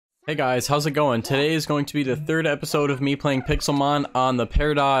Hey guys, how's it going? Today is going to be the third episode of me playing Pixelmon on the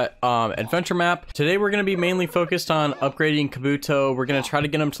Peridot adventure map. Today we're going to be mainly focused on upgrading Kabuto. We're going to try to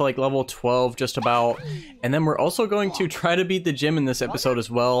get him to like level 12 just about. And then we're also going to try to beat the gym in this episode as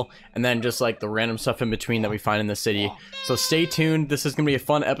well. And then just like the random stuff in between that we find in the city. So stay tuned. This is going to be a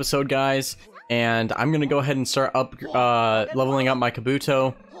fun episode, guys. And I'm going to go ahead and start leveling up my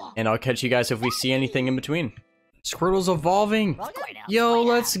Kabuto. And I'll catch you guys if we see anything in between. Squirtle's evolving! Yo,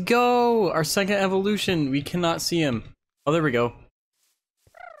 let's go! Our second evolution. We cannot see him. Oh, there we go.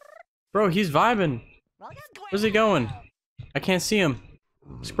 Bro, he's vibing. Where's he going? I can't see him.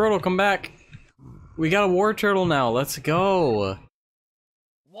 Squirtle, come back. We got a war turtle now. Let's go.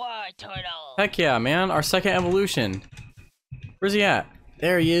 War turtle. Heck yeah, man. Our second evolution. Where's he at?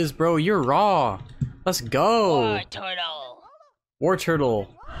 There he is, bro. You're raw. Let's go. War turtle. War turtle.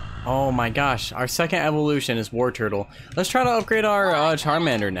 Oh my gosh, our second evolution is War Turtle. Let's try to upgrade our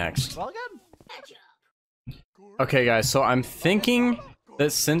Charmander next. Okay guys, so I'm thinking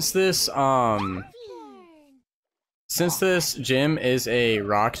that since this gym is a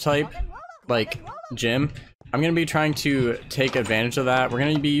rock type like gym, I'm gonna be trying to take advantage of that. We're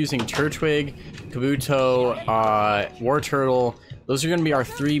gonna be using Turtwig, Kabuto, War Turtle. Those are gonna be our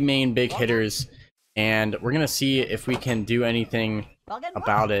three main big hitters, and we're gonna see if we can do anything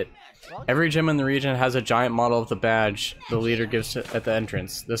about it. Every gym in the region has a giant model of the badge the leader gives at the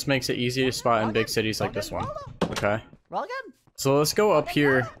entrance. This makes it easy to spot in big cities like this one. Okay. So let's go up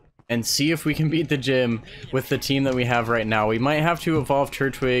here and see if we can beat the gym with the team that we have right now. We might have to evolve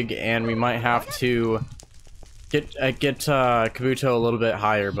Turtwig and we might have to get Kabuto a little bit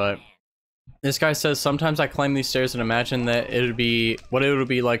higher, but this guy says, sometimes I climb these stairs and imagine that it would be what it would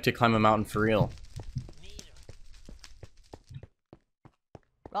be like to climb a mountain for real.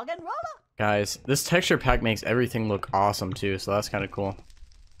 Guys, this texture pack makes everything look awesome too, so that's kind of cool.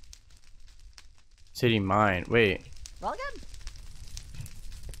 City mine. Wait a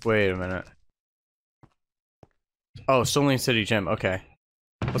minute. Oh, Stolen City Gym. Okay.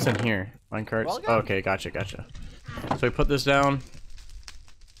 What's in here? Minecarts? Oh, okay, gotcha. So we put this down.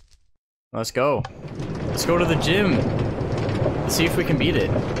 Let's go. Let's go to the gym. Let's see if we can beat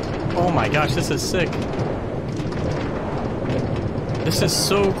it. Oh my gosh, this is sick. This is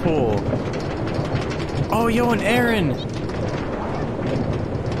so cool. Oh, yo, and Aaron!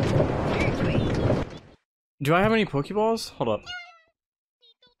 Do I have any Pokeballs? Hold up.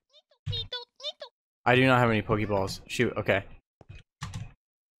 I do not have any Pokeballs. Shoot, okay.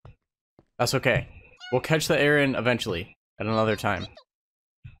 That's okay. We'll catch the Aaron eventually, at another time.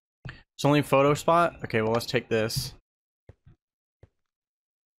 It's only photo spot? Okay, well, let's take this.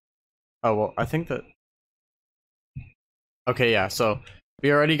 Oh, well, I think that... Okay, yeah, so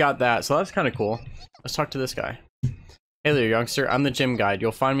we already got that, so that's kind of cool. Let's talk to this guy. Hey there, youngster. I'm the gym guide.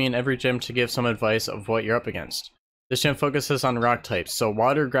 You'll find me in every gym to give some advice of what you're up against. This gym focuses on rock types, so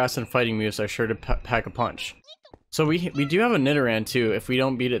water, grass, and fighting moves are sure to pack a punch. So we do have a Nidoran too. If we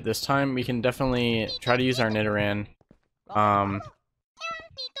don't beat it this time, we can definitely try to use our Nidoran and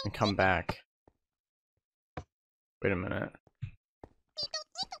come back. Wait a minute.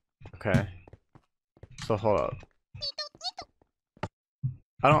 Okay. So hold up.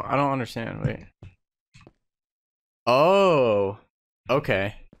 I don't understand. Wait. Oh,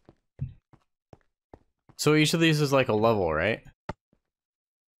 okay. So each of these is like a level, right?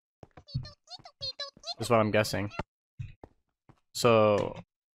 Is what I'm guessing. So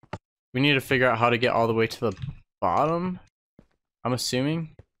we need to figure out how to get all the way to the bottom, I'm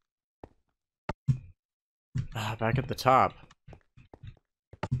assuming. Back at the top.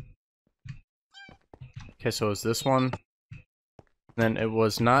 Okay, so it's this one. Then it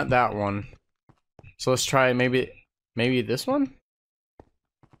was not that one. So let's try maybe this one?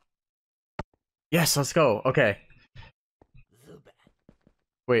 Yes, let's go. Okay.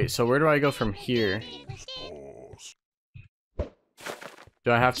 Wait, so where do I go from here?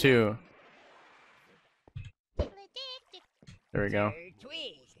 Do I have to... There we go.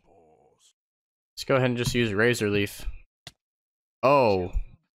 Let's go ahead and just use Razor Leaf. Oh.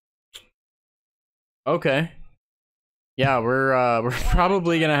 Okay. Yeah, we're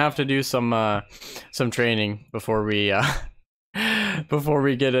probably gonna have to do some training before we before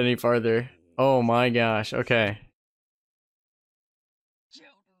we get any farther. Oh my gosh. Okay.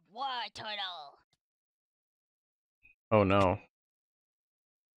 War turtle. Oh no.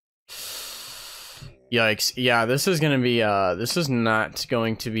 Yikes. Yeah, this is gonna be this is not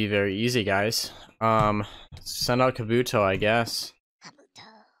going to be very easy, guys. Send out Kabuto, I guess.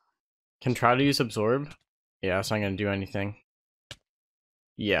 Can try to use Absorb. Yeah, it's not gonna do anything.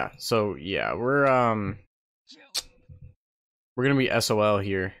 Yeah, so yeah, we're gonna be SOL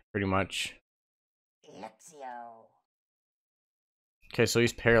here. pretty much. Okay, so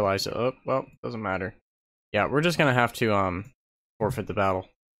he's paralyzed. Oh, well, doesn't matter. Yeah, we're just gonna have to forfeit the battle.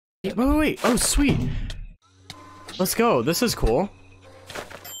 Wait. Oh, sweet. Let's go. This is cool.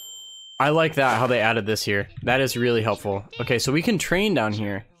 I like that, how they added this here. That is really helpful. Okay, so we can train down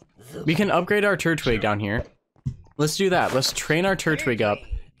here. We can upgrade our Turtwig down here. Let's do that. Let's train our Turtwig up.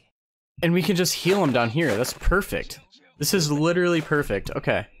 And we can just heal him down here. That's perfect. This is literally perfect.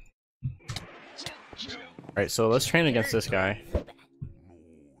 Okay. Alright, so let's train against this guy.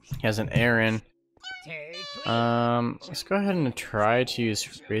 He has an Aaron. Let's go ahead and try to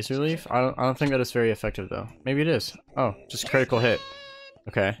use Razor Leaf. I don't think that is very effective though. Maybe it is. Oh, just critical hit.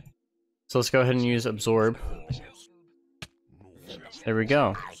 Okay. So let's go ahead and use Absorb. There we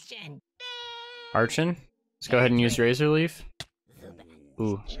go. Archon. Let's go ahead and use Razor Leaf.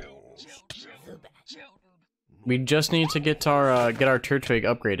 Ooh. We just need to get our Turtwig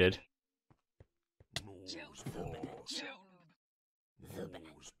upgraded.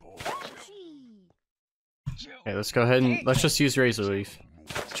 Okay, let's go ahead and let's just use Razor Leaf.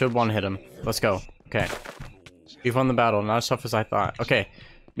 Should one hit him. Let's go. Okay. We've won the battle, not as tough as I thought. Okay.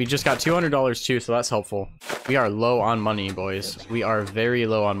 We just got $200 too, so that's helpful. We are low on money, boys. We are very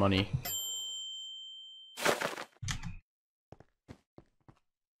low on money.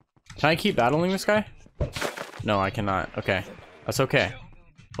 Can I keep battling this guy? No, I cannot. Okay. That's okay.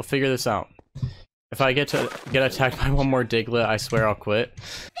 We'll figure this out. If I get attacked by one more Diglett, I swear I'll quit.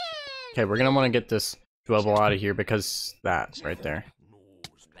 Okay, we're gonna want to get this Dwebble out of here because that right there.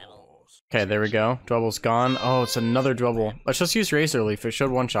 Okay, there we go. Dwebble's gone. Oh, it's another Dwebble. Let's just use Razor Leaf. It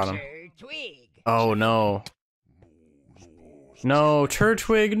should one-shot him. Oh, no. No,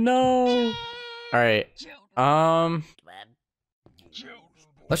 Turtwig, no! Alright.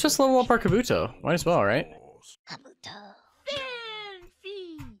 Let's just level up our Kabuto. Might as well, right?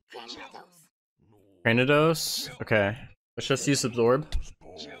 Peridot. Okay. Let's just use Absorb.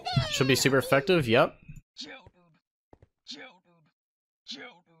 Should be super effective. Yep.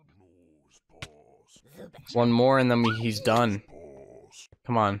 One more and then he's done.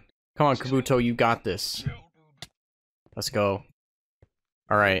 Come on. Come on, Kabuto, you got this. Let's go.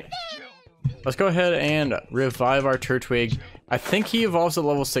 Alright. Let's go ahead and revive our Turtwig. I think he evolves at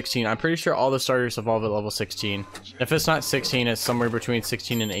level 16. I'm pretty sure all the starters evolve at level 16. If it's not 16, it's somewhere between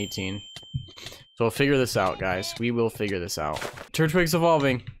 16 and 18. So we'll figure this out, guys. We will figure this out. Turtwig's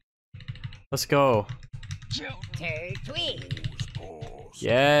evolving. Let's go. Turtwig.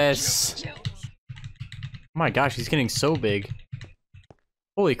 Yes. Oh my gosh, he's getting so big.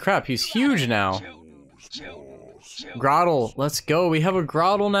 Holy crap, he's huge now. Grotle, let's go. We have a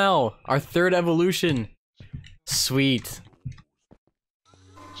Grotle now. Our third evolution. Sweet.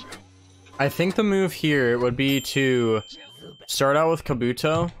 I think the move here would be to start out with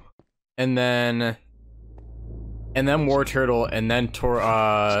Kabuto, and then War Turtle, and then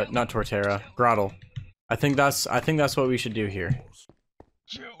not Torterra, Grotle. I think that's what we should do here.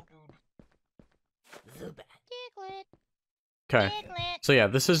 Okay. So yeah,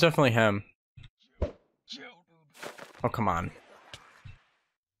 this is definitely him. Oh, come on.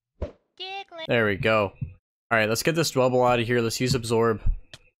 There we go. Alright, let's get this Dwebble out of here. Let's use Absorb.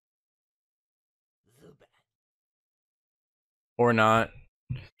 Or not.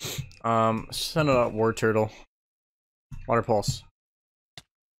 Send it out War Turtle. Water Pulse.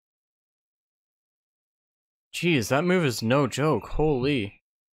 Jeez, that move is no joke. Holy.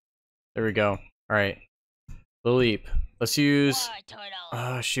 There we go. Alright. The leap. Let's use...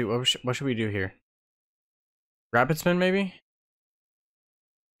 shoot, what should we do here? Rapid Spin, maybe?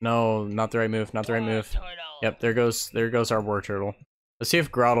 No, not the right move, not the right move. Yep, there goes our War Turtle. Let's see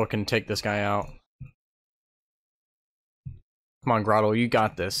if Grotle can take this guy out. Come on, Grotle, you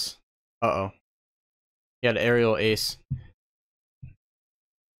got this. Uh-oh. He had aerial ace.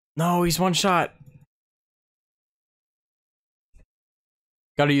 No, he's one shot.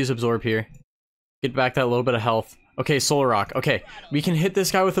 Gotta use Absorb here. Get back that little bit of health. Okay, Solar Rock. Okay, we can hit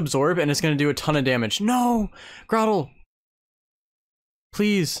this guy with Absorb and it's gonna do a ton of damage. No! Grotle!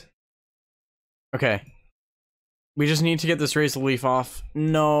 Please. Okay. We just need to get this Razor Leaf off.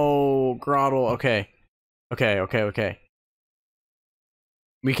 No, Grotle. Okay. Okay.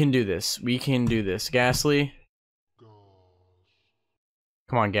 We can do this. We can do this. Ghastly.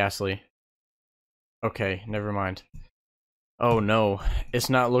 Come on, Ghastly. Okay, never mind. Oh no. It's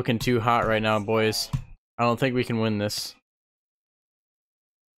not looking too hot right now, boys. I don't think we can win this.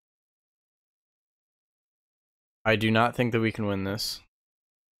 I do not think that we can win this.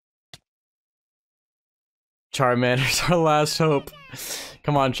 Charmander's our last hope.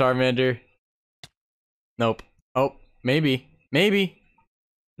 Come on, Charmander. Nope. Oh, maybe. Maybe.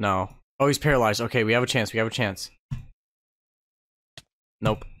 No. Oh, he's paralyzed. Okay, we have a chance. We have a chance.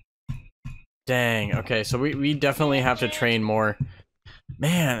 Nope. Dang. Okay, so we definitely have to train more.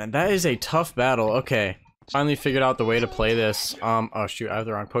 Man, that is a tough battle. Okay. Finally figured out the way to play this. Oh shoot, I have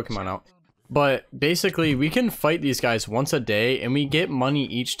the wrong Pokemon out. But basically, we can fight these guys once a day, and we get money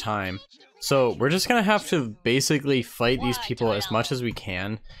each time. So we're just gonna have to basically fight these people as much as we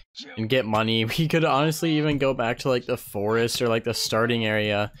can and get money. We could honestly even go back to like the forest or like the starting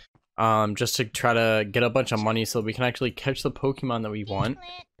area, just to try to get a bunch of money so we can actually catch the Pokemon that we want.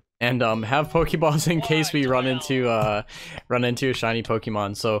 And have Pokeballs in case we run into a shiny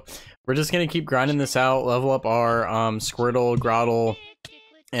Pokemon. So we're just gonna keep grinding this out, level up our Squirtle, Groudle,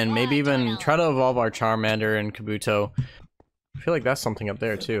 and maybe even try to evolve our Charmander and Kabuto. I feel like that's something up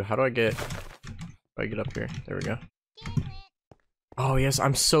there too. How do I get up here? There we go. Oh yes,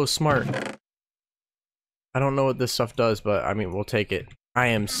 I'm so smart. I don't know what this stuff does, but I mean, we'll take it. I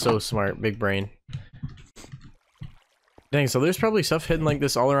am so smart, big brain. Dang, so there's probably stuff hidden like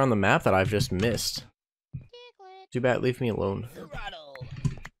this all around the map that I've just missed. Too bad, leave me alone.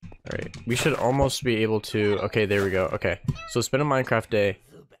 Alright, we should almost be able to... Okay, there we go. Okay, so it's been a Minecraft day.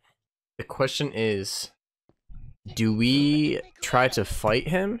 The question is... Do we try to fight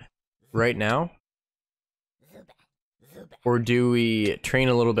him right now? Or do we train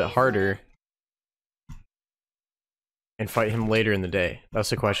a little bit harder and fight him later in the day? That's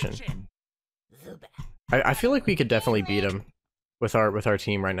the question. I feel like we could definitely beat him with our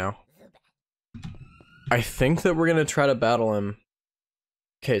team right now. I think that we're gonna try to battle him.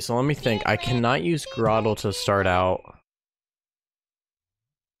 Okay, so let me think. I cannot use Groudle to start out.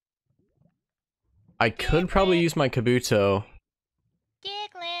 I could probably use my Kabuto.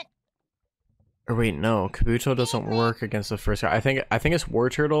 Or wait, no, Kabuto doesn't work against the first guy. I think it's War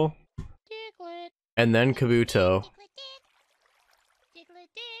Turtle, and then Kabuto,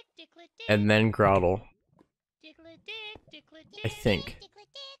 and then Groudle. I think.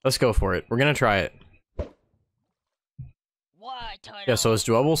 Let's go for it. We're gonna try it. Yeah, so it's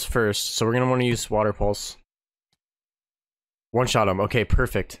Dwebbles first, so we're gonna want to use Water Pulse. One shot him. Okay,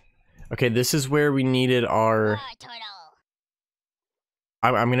 perfect. Okay, this is where we needed our...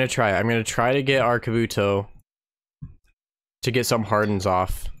 I'm gonna try. I'm gonna try to get our Kabuto to get some Hardens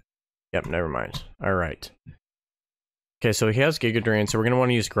off. Yep, never mind. Alright. Okay, so he has Giga Drain, so we're gonna want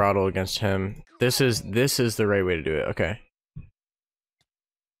to use Groudle against him. This is the right way to do it. Okay.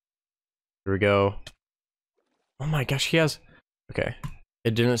 Here we go. Oh my gosh, he has... Okay.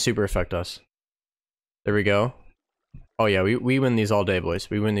 It didn't super affect us. There we go. Oh yeah, we win these all day, boys.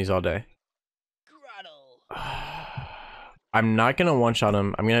 We win these all day. I'm not gonna one-shot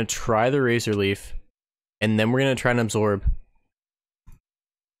him. I'm gonna try the Razor Leaf, and then we're gonna try and absorb.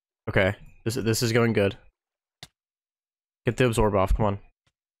 Okay, this is going good. Get the absorb off, come on.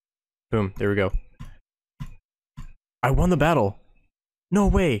 Boom, there we go. I won the battle. No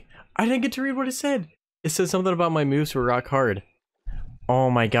way, I didn't get to read what it said. It said something about my moves were rock hard. Oh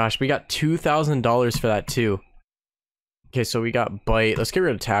my gosh, we got $2,000 for that too. Okay, so we got Bite. Let's get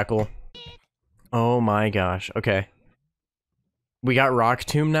rid of Tackle. Oh my gosh, okay. We got Rock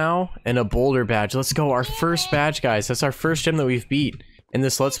Tomb now, and a Boulder Badge. Let's go, our first badge, guys. That's our first gym that we've beat in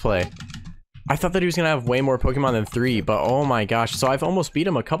this Let's Play. I thought that he was gonna have way more Pokemon than 3, but oh my gosh. So I've almost beat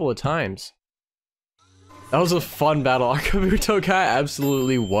him a couple of times. That was a fun battle. Our Kabuto got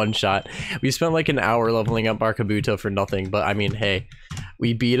absolutely one-shot. We spent like an hour leveling up our Kabuto for nothing, but I mean, hey.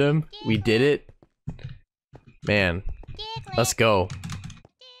 We beat him. We did it. Man. Let's go.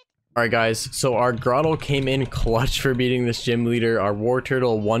 Alright guys, so our Groudle came in clutch for beating this gym leader. Our War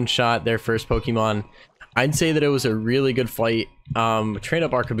Turtle one-shot their first Pokemon. I'd say that it was a really good fight. Trained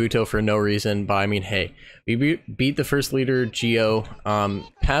up our Kabuto for no reason, but I mean, hey, we beat the first leader, Geo,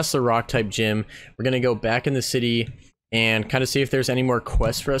 past the rock type gym. We're gonna go back in the city and kind of see if there's any more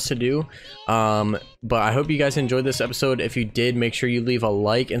quests for us to do. But I hope you guys enjoyed this episode. If you did, make sure you leave a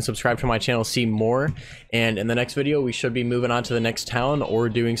like and subscribe to my channel to see more. And in the next video, we should be moving on to the next town or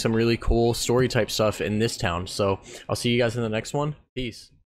doing some really cool story type stuff in this town. So I'll see you guys in the next one. Peace.